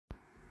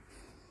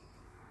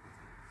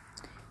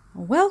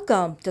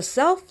Welcome to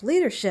Self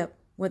Leadership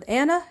with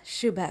Anna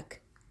Schubeck.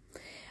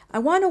 I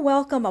want to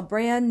welcome a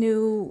brand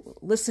new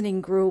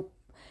listening group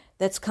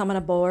that's coming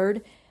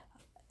aboard,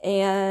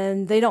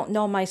 and they don't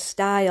know my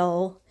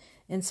style,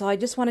 and so I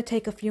just want to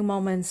take a few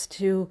moments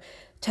to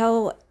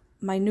tell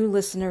my new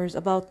listeners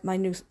about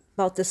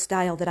this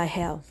style that I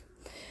have.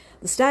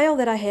 The style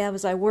that I have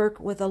is I work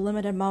with a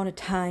limited amount of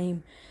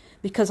time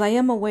because I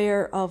am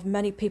aware of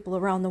many people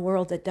around the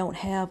world that don't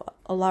have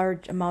a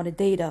large amount of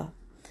data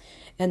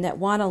and that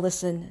want to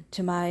listen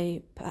to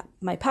my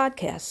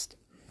podcast,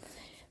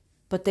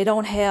 but they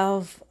don't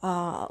have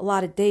a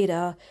lot of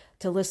data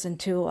to listen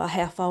to a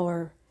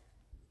half-hour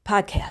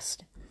podcast.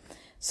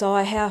 So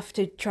I have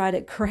to try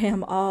to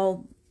cram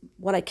all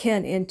what I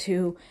can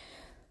into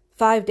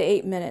 5 to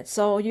 8 minutes.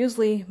 So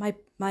usually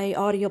my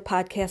audio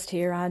podcast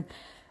here on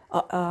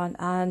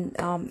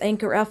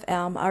Anchor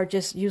FM are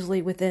just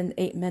usually within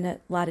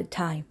 8-minute allotted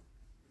time.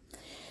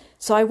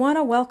 So I want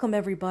to welcome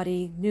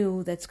everybody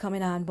new that's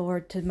coming on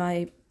board to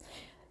my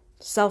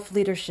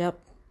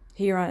self-leadership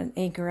here on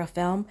Anchor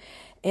FM.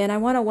 And I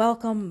want to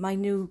welcome my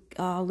new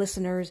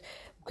listeners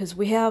because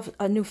we have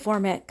a new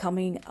format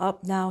coming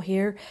up now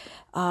here.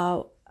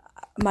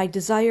 My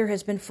desire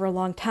has been for a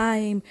long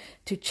time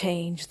to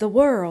change the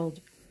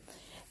world.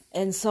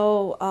 And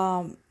so,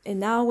 and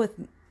now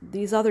with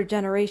these other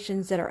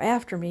generations that are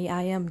after me,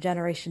 I am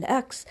Generation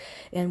X,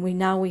 and we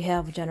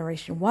have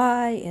Generation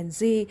Y and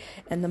Z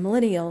and the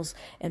Millennials,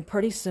 and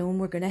pretty soon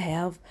we're going to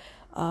have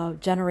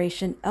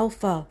Generation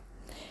Alpha.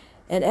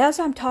 And as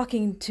I'm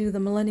talking to the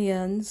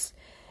Millennials,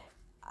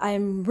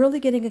 I'm really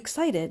getting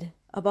excited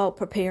about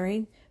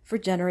preparing for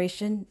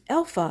Generation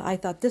Alpha. I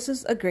thought this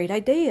is a great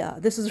idea.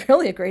 This is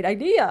really a great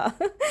idea.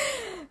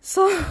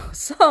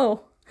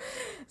 So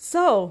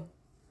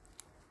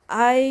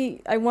I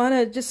want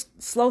to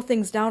just slow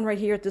things down right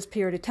here at this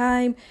period of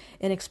time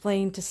and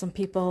explain to some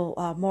people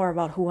more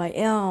about who I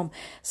am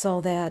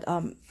so that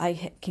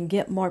I can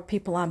get more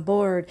people on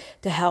board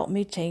to help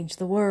me change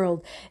the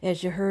world.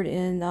 As you heard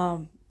in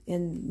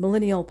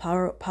Millennial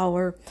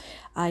Power,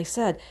 I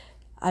said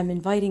I'm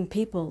inviting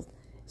people,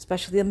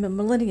 especially the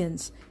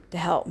millennials, to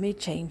help me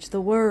change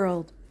the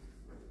world.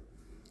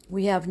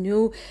 We have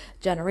new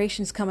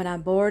generations coming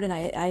on board, and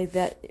I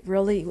that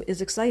really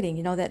is exciting.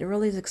 You know, that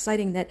really is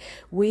exciting that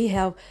we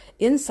have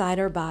inside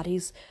our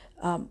bodies,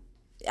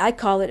 I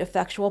call it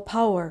effectual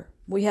power.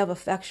 We have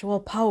effectual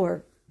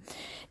power.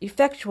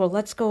 Effectual,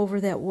 let's go over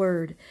that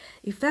word.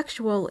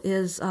 Effectual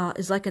is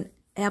like an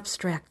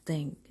abstract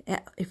thing.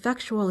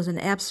 Effectual is an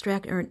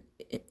abstract, or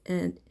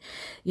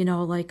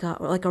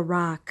like a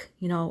rock.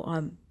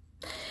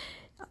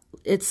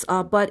 It's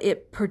but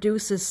it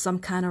produces some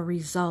kind of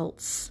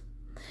results.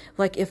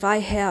 Like if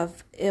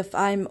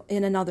I'm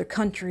in another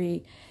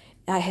country,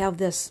 I have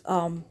this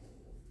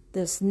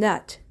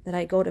net that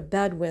I go to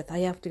bed with. I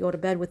have to go to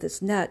bed with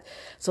this net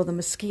so the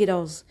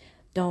mosquitoes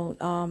don't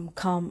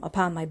come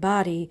upon my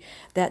body.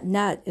 That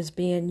net is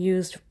being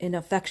used in an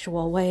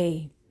effectual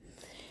way.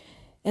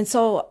 And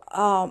so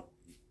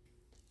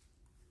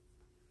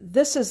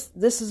this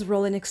is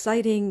really an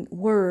exciting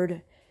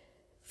word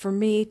for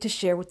me to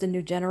share with the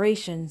new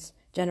generations,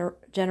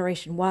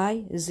 Generation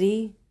Y,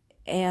 Z,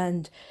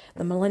 and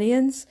the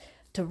millennials,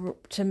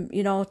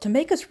 to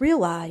make us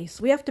realize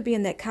we have to be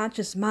in that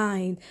conscious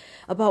mind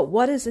about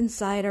what is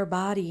inside our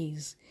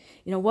bodies.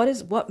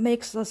 What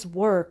makes us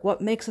work,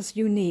 what makes us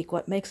unique,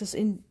 what makes us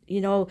the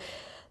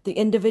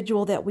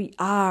individual that we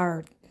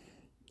are.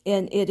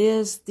 And it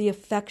is the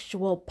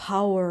effectual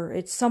power.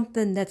 It's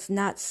something that's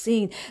not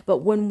seen.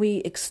 But when we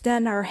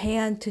extend our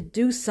hand to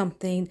do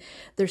something,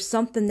 there's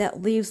something that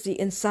leaves the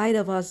inside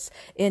of us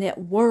and it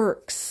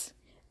works.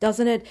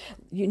 Doesn't it?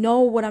 You know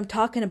what I'm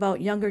talking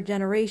about, younger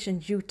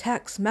generations. You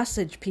text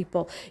message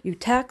people. You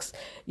text,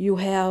 you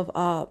have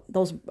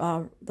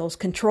those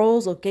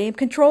controls, or game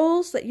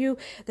controls that you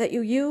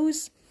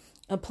use,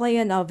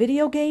 playing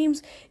video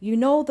games. You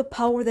know the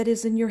power that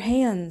is in your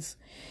hands.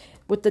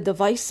 With the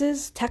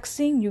devices,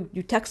 texting, you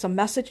text a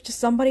message to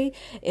somebody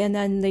and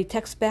then they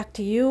text back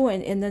to you,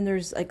 and then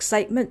there's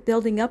excitement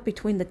building up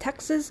between the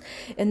texts.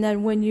 And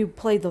then when you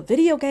play the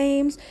video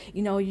games,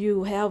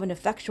 you have an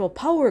effectual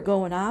power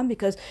going on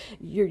because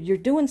you're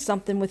doing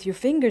something with your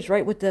fingers,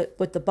 right? With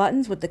the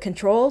buttons, with the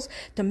controls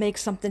to make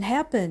something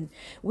happen.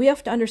 We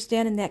have to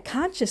understand in that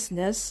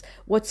consciousness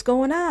what's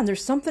going on.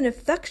 There's something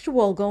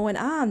effectual going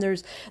on.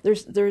 There's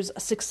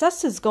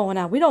successes going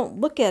on. We don't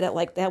look at it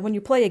like that. When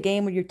you play a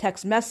game or you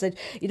text message,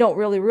 you don't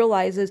really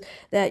realize is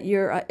that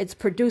it's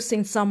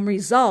producing some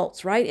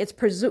results, right? It's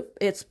producing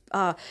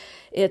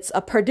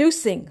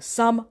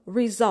some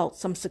results,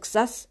 some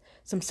successes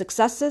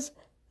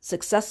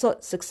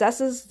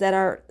that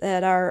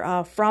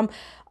are from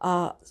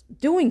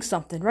doing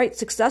something, right?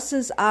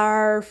 Successes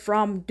are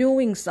from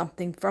doing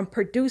something, from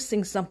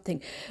producing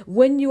something.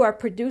 When you are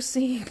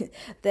producing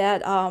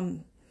that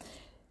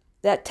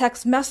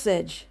text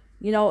message,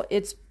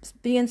 it's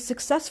being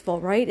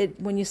successful, right?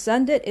 When you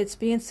send it, it's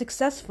being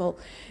successful.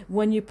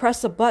 When you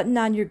press a button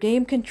on your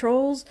game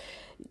controls,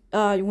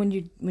 when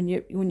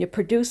you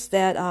produce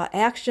that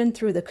action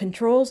through the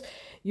controls,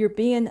 you're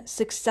being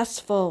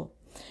successful.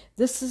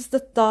 This is the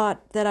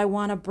thought that I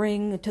want to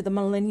bring to the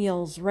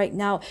millennials right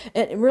now,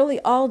 and really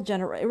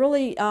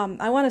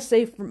I want to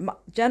say from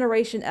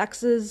Generation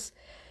X's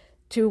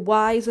to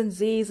Y's and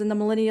Z's and the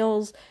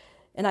millennials.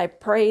 And I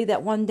pray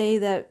that one day,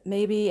 that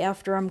maybe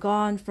after I'm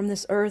gone from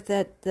this earth,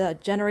 that the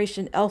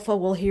Generation Alpha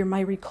will hear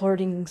my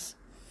recordings,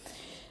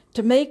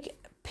 to make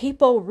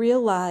people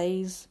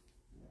realize,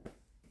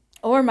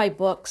 or my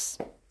books.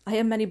 I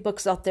have many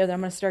books out there that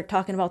I'm going to start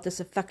talking about this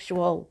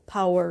effectual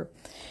power.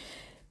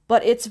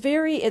 But it's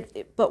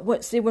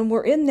when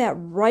we're in that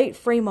right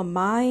frame of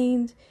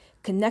mind,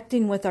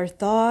 connecting with our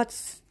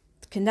thoughts,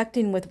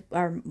 connecting with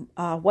our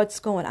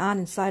what's going on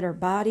inside our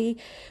body,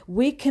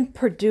 we can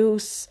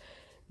produce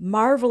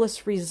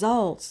marvelous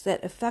results,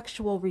 that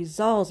effectual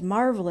results,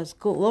 marvelous,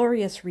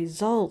 glorious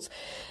results,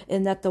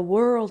 and that the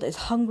world is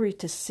hungry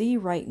to see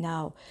right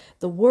now.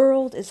 The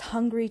world is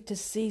hungry to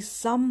see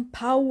some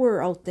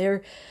power out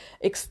there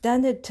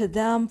extended to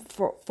them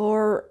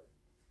for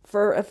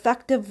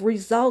effective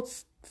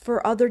results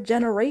for other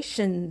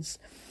generations.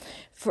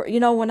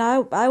 When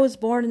I was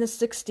born in the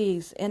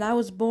 60s, and I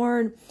was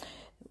born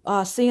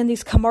seeing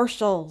these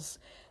commercials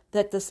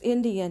that this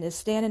Indian is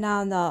standing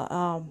on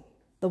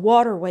the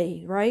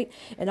waterway, right?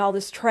 And all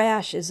this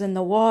trash is in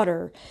the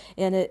water,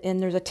 and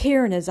there's a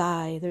tear in his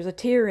eye. There's a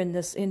tear in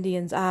this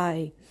Indian's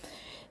eye.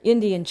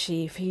 Indian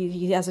chief,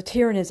 he has a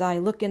tear in his eye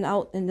looking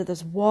out into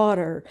this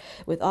water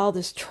with all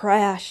this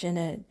trash in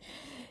it.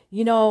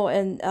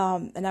 And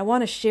I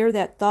want to share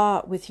that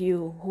thought with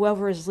you,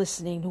 whoever is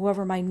listening,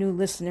 whoever my new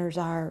listeners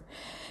are,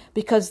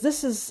 because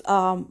this is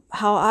how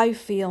I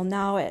feel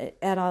now.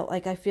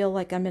 I feel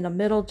like I'm in a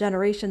middle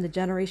generation, the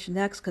Generation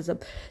X, because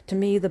to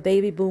me the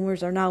baby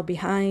boomers are now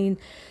behind.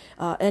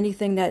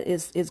 Anything that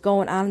is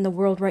going on in the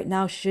world right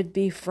now should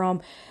be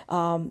from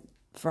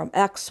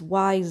X,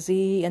 Y,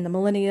 Z, and the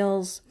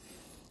millennials.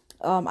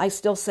 I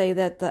still say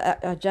that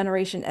the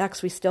Generation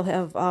X, we're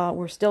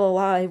still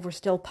alive,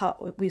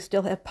 we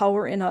still have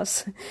power in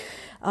us.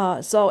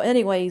 So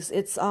anyways,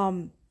 it's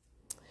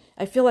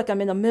I feel like I'm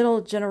in the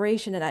middle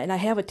generation, and I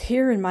have a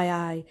tear in my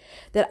eye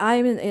that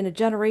I'm in a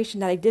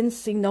generation that I didn't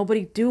see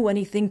nobody do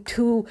anything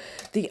to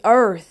the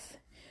earth,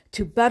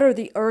 to better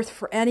the earth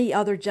for any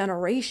other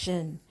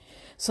generation.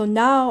 So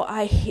now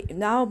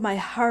my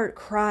heart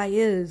cry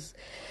is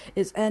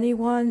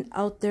anyone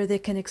out there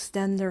that can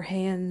extend their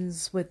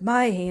hands with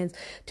my hands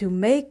to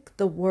make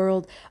the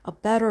world a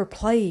better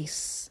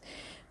place?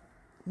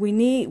 We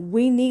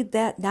need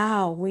that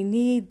now. We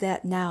need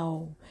that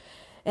now.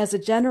 As a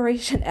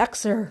Generation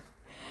Xer,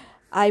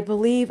 I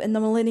believe in the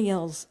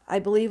millennials. I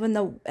believe in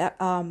the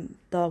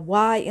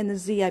Y and the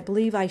Z. I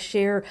believe I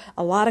share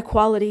a lot of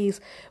qualities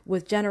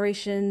with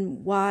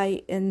Generation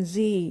Y and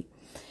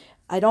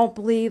I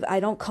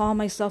don't call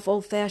myself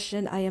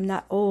old-fashioned. I am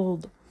not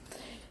old.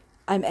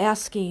 I'm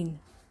asking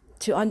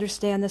to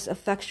understand this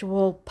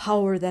effectual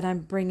power that I'm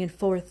bringing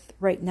forth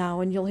right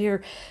now. And you'll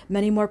hear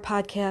many more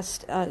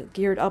podcasts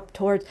geared up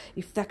towards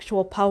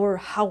effectual power.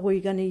 How are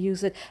you going to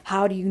use it?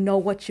 How do you know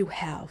what you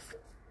have?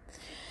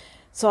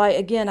 So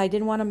I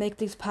didn't want to make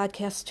these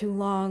podcasts too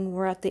long.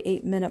 We're at the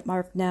 8-minute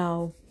mark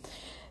now.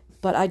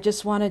 But I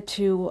just wanted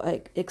to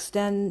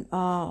extend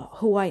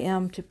who I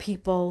am to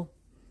people,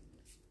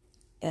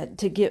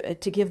 to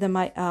give them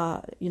my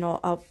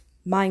a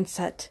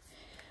mindset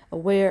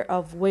aware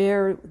of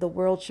where the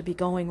world should be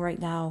going right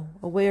now,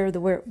 aware the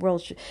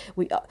world should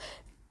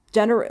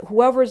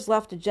whoever's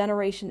left of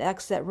Generation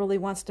X that really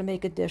wants to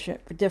make a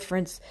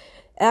difference,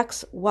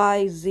 X,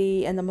 Y,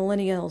 Z, and the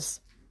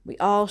millennials, we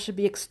all should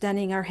be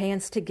extending our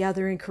hands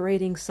together and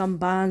creating some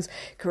bonds,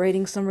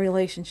 creating some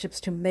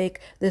relationships to make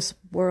this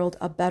world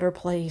a better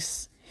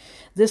place.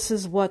 This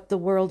is what the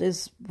world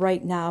is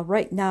right now.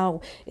 Right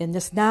now, in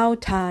this now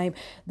time,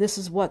 this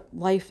is what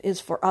life is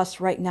for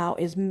us right now,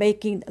 is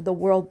making the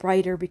world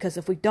brighter. Because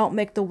if we don't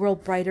make the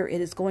world brighter,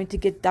 it is going to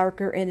get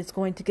darker and it's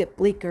going to get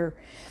bleaker.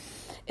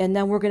 And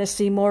then we're going to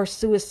see more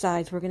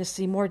suicides. We're going to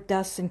see more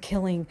deaths and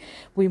killing.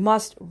 We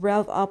must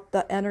rev up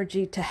the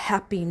energy to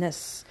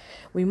happiness.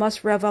 We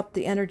must rev up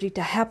the energy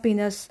to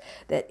happiness,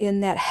 that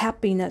in that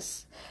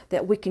happiness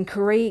that we can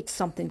create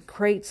something,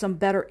 create some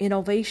better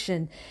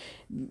innovation.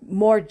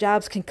 More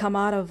jobs can come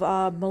out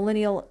of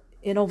millennial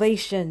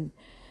innovation.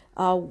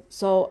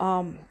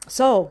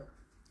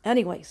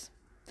 Anyways,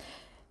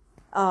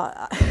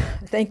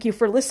 thank you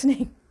for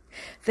listening.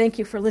 Thank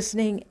you for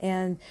listening,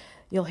 and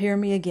you'll hear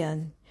me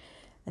again.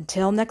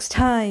 Until next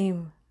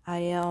time, I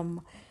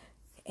am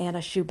Anna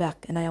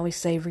Schubeck, and I always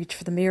say, reach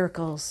for the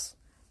miracles.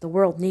 The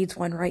world needs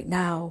one right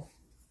now.